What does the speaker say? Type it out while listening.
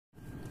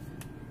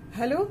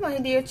Hello my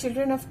dear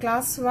children of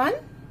class 1.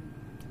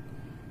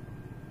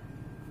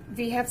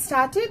 We have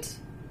started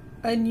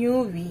a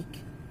new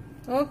week.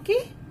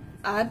 Okay,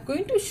 I am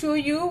going to show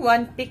you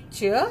one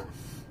picture.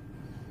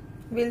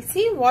 We'll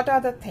see what are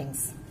the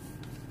things.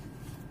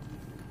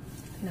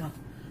 Now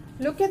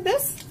look at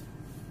this.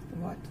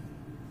 What?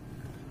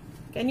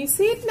 Can you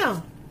see it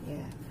now?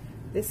 Yeah.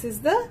 This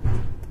is the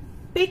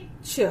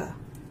picture.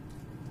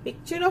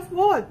 Picture of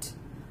what?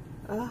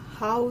 A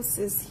house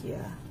is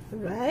here,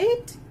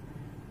 right?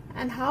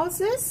 And house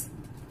is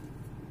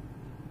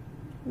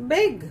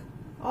big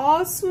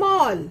or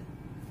small?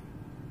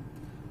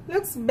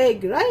 Looks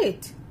big,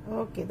 right?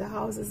 Okay, the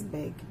house is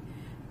big.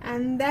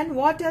 And then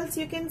what else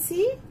you can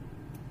see?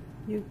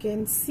 You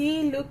can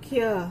see, look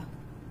here,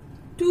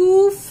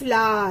 2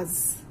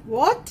 flowers.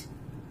 What?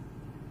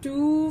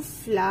 2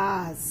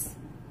 flowers.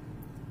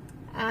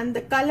 And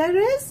the color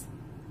is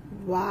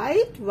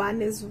white.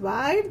 One is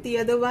white, the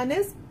other one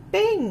is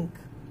pink.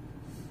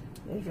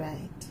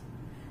 Right.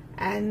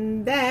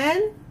 And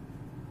then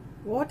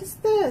what is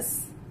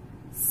this?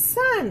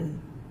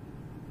 Sun.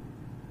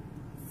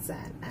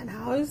 Sun. And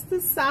how is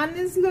the sun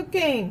is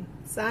looking?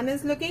 Sun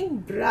is looking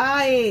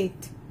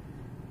bright.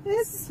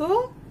 Yes,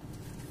 so,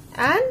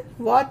 and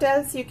what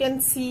else you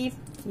can see?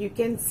 You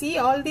can see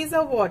all these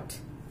are what?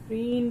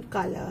 Green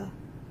color.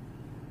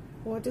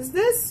 What is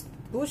this?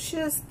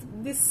 Bushes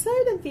this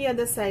side and the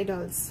other side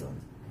also.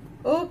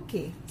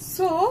 Okay,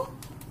 so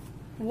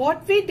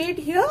what we did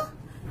here?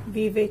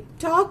 We were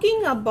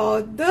talking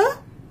about the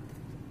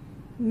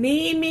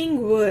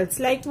naming words,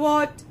 like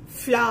what?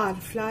 Flower.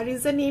 Flower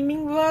is a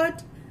naming word.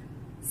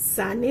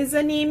 Sun is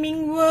a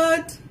naming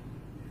word.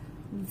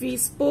 We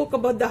spoke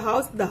about the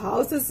house. The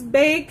house is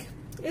big,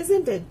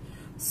 isn't it?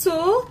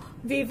 So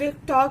we were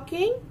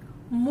talking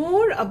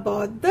more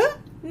about the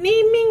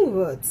naming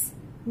words.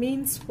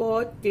 Means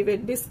what? We were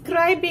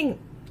describing,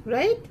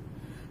 right?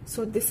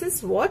 So this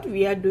is what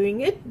we are doing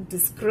it,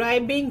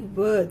 describing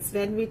words.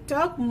 When we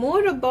talk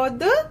more about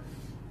the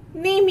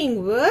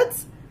naming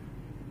words,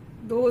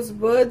 those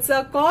words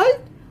are called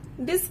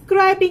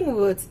describing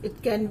words.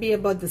 It can be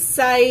about the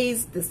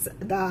size.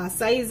 The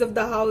size of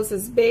the house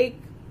is big.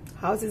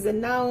 House is a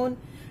noun.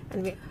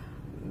 And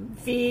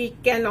we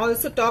can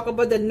also talk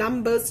about the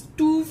numbers.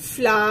 2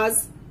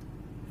 flowers.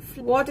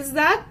 What is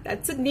that?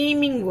 That's a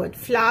naming word.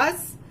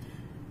 Flowers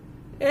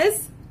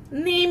is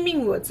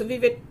naming word. So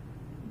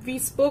we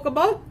spoke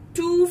about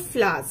 2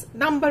 flowers,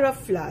 number of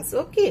flowers.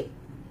 Okay,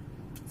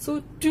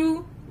 so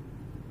 2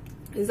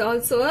 is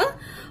also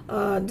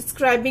a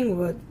describing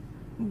word.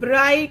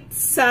 Bright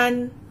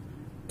sun,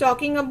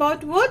 talking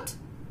about what?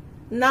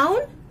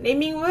 Noun,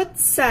 naming word,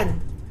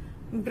 sun.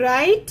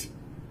 Bright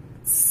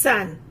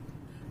sun.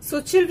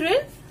 So children,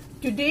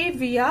 today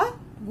we are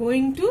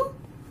going to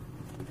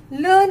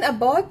learn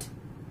about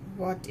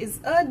what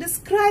is a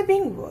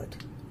describing word,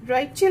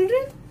 right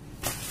children?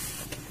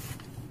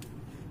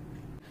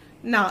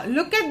 Now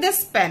look at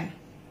this pen.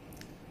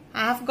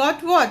 I have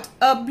got what?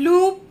 A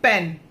blue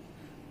pen.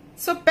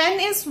 So pen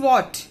is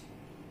what?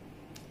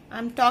 I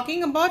am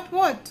talking about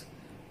what?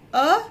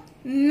 A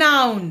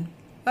noun,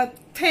 a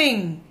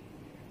thing,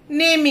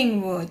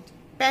 naming word.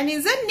 Pen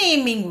is a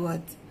naming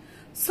word.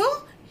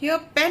 So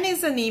here pen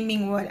is a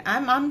naming word.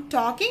 I'm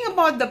talking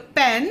about the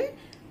pen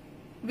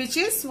which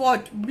is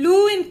what?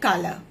 Blue in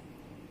color.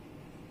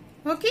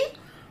 Okay.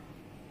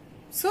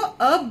 So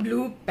a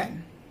blue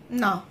pen.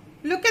 Now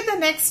look at the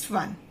next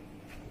one.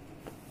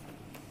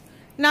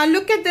 Now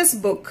look at this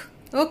book.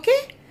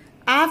 Okay.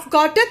 I've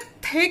got a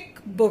thick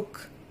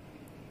book.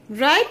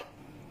 Right?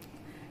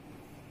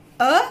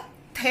 A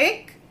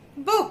thick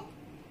book.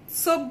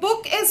 So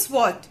book is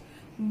what?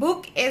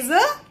 Book is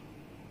a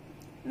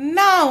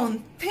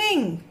noun,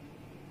 thing,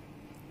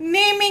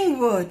 naming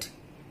word.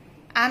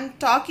 I'm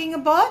talking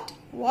about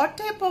what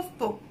type of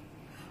book?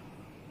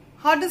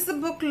 How does the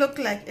book look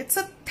like? It's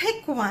a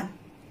thick one.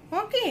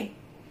 Okay.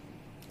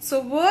 So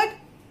word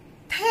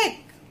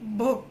thick,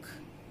 book.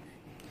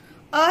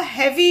 A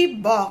heavy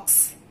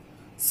box.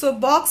 So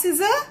box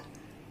is a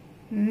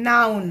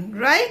noun,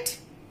 right?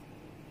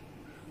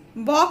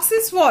 Box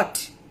is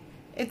what?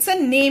 It's a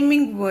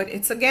naming word.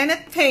 It's again a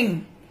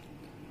thing.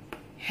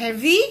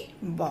 Heavy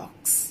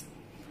box.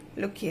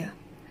 Look here.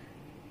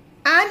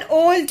 An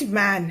old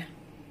man.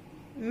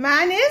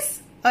 Man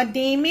is a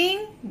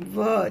naming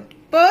word.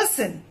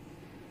 Person.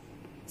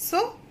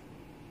 So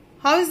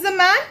how is the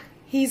man?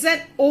 He's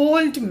an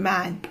old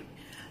man.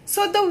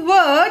 So the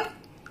word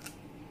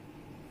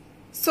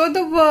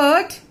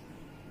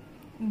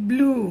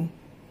blue,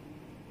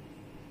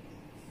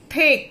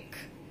 thick,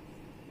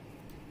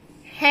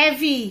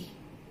 heavy,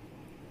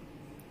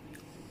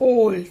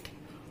 old.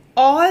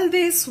 All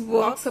this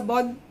works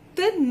about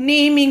the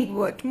naming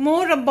word.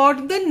 More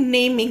about the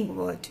naming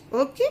word.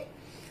 Okay.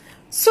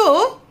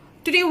 So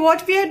today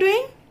what we are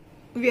doing?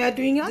 We are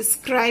doing a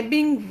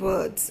describing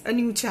words. A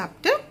new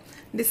chapter.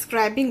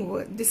 Describing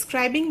words.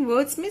 Describing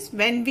words means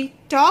when we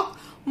talk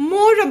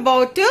more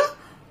about a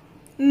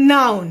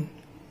noun,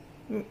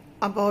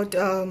 about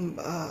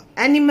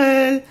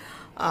animal,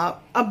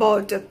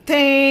 about a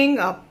thing,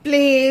 a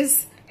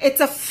place. It's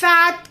a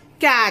fat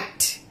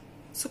cat.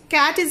 So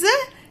cat is a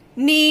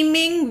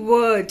naming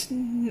word.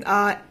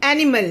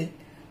 Animal.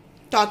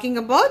 Talking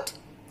about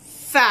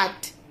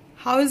fat.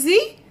 How is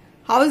he?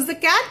 How is the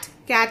cat?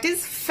 Cat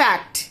is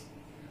fat.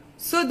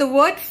 So the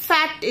word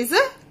fat is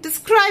a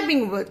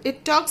describing word.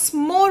 It talks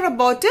more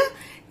about a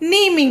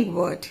naming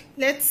word.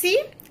 Let's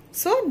see.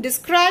 So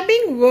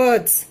describing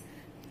words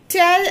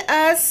tell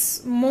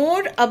us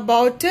more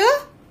about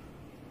a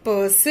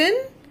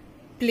person,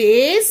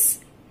 place,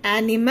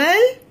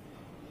 animal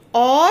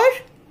or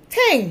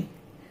thing.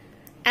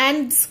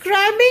 And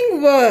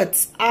describing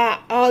words are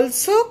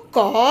also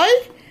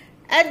called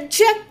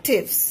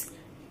adjectives.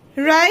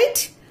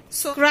 Right?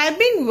 So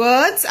describing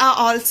words are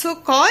also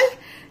called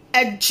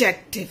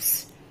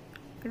adjectives.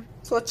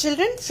 So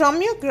children,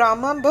 from your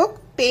grammar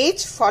book,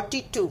 page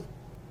 42.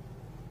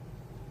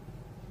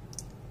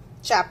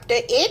 Chapter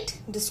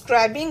 8,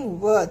 describing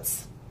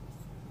words.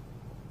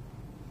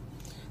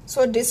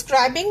 So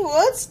describing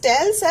words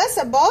tells us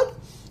about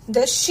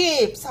the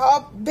shapes,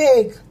 how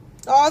big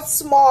or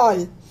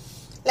small.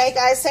 Like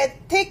I said,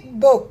 thick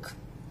book.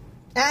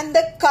 And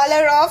the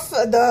color of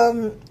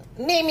the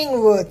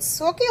naming words.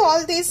 Okay,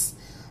 all these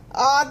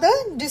are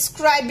the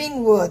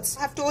describing words.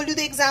 I have told you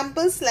the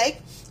examples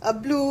like a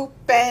blue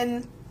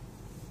pen,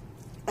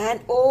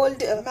 an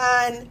old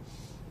man,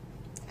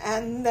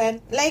 and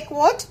then like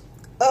what?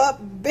 A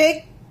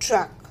big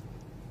truck.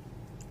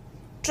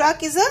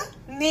 Truck is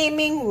a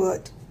naming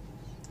word.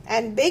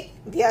 And big,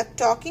 we are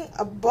talking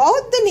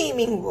about the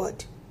naming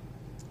word.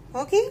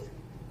 Okay?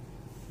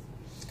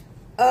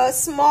 A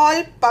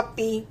small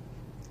puppy.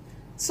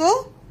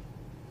 So,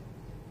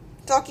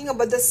 talking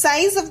about the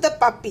size of the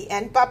puppy.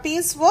 And puppy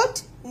is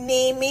what?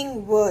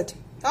 Naming word.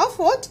 Of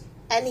what?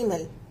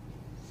 Animal.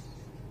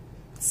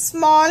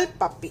 Small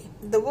puppy.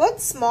 The word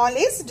small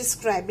is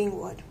describing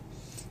word.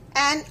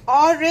 An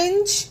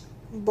orange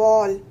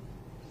ball.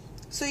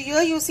 So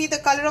here you see the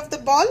color of the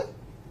ball.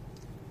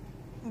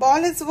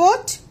 Ball is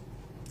what?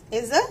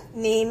 Is a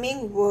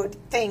naming word,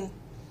 thing.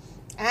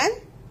 And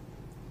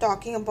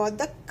talking about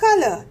the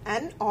color,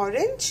 an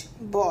orange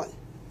ball.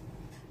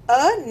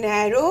 A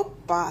narrow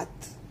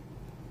path.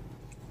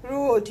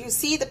 Road, you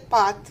see the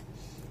path.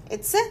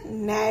 It's a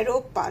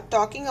narrow path,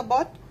 talking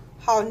about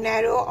how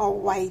narrow or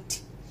wide.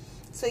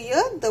 So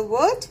here the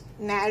word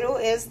narrow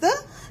is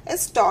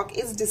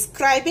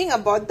describing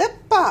about the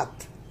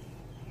path.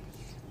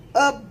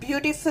 A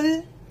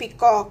beautiful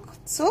peacock.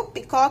 So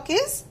peacock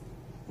is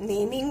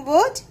naming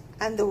word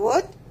and the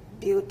word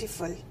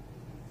beautiful.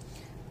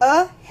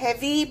 A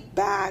heavy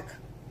bag.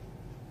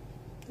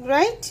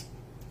 Right?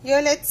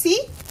 Here let's see.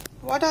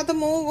 What are the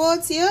more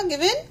words here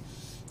given?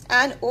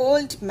 An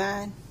old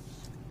man.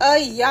 A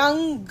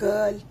young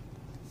girl.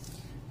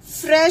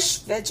 Fresh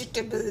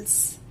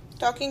vegetables.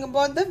 Talking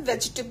about the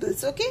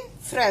vegetables. Okay?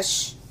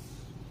 Fresh.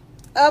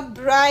 A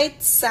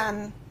bright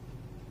sun.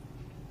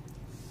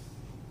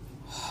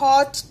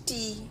 Hot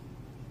tea.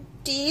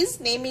 Tea is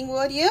naming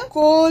word here.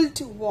 Cold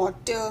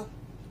water.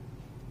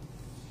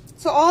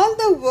 So all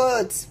the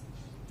words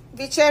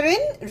which are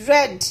in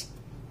red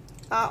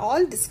are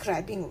all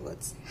describing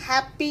words.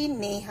 Happy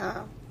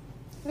Neha.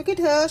 Look at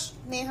her,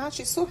 Neha.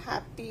 She's so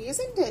happy,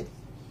 isn't it?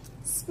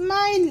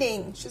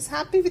 Smiling. She's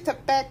happy with her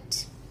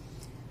pet.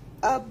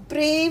 A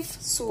brave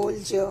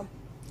soldier.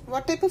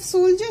 What type of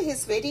soldier?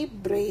 He's very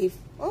brave.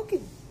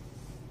 Okay.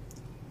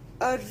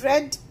 A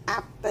red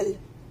apple.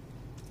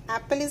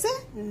 Apple is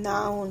a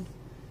noun.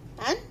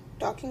 And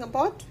talking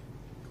about,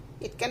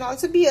 it can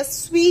also be a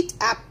sweet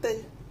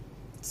apple.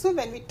 So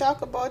when we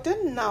talk about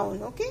a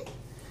noun, okay.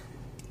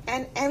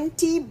 An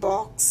empty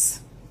box.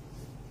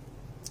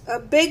 A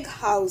big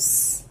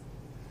house.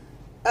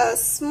 A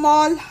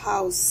small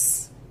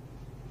house.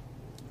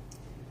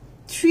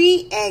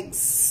 3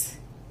 eggs.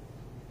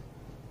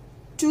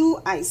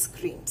 2 ice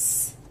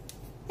creams.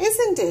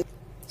 Isn't it?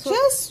 So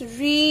just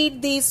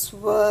read these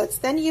words.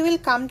 Then you will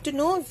come to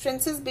know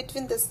differences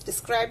between the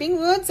describing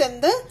words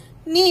and the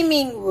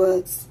naming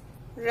words.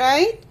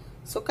 Right?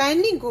 So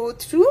kindly go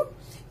through.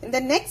 In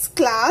the next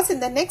class, in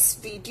the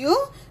next video,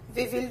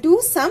 we will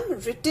do some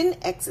written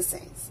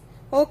exercise.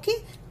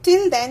 Okay?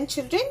 Till then,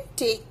 children,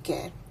 take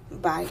care.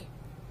 Bye.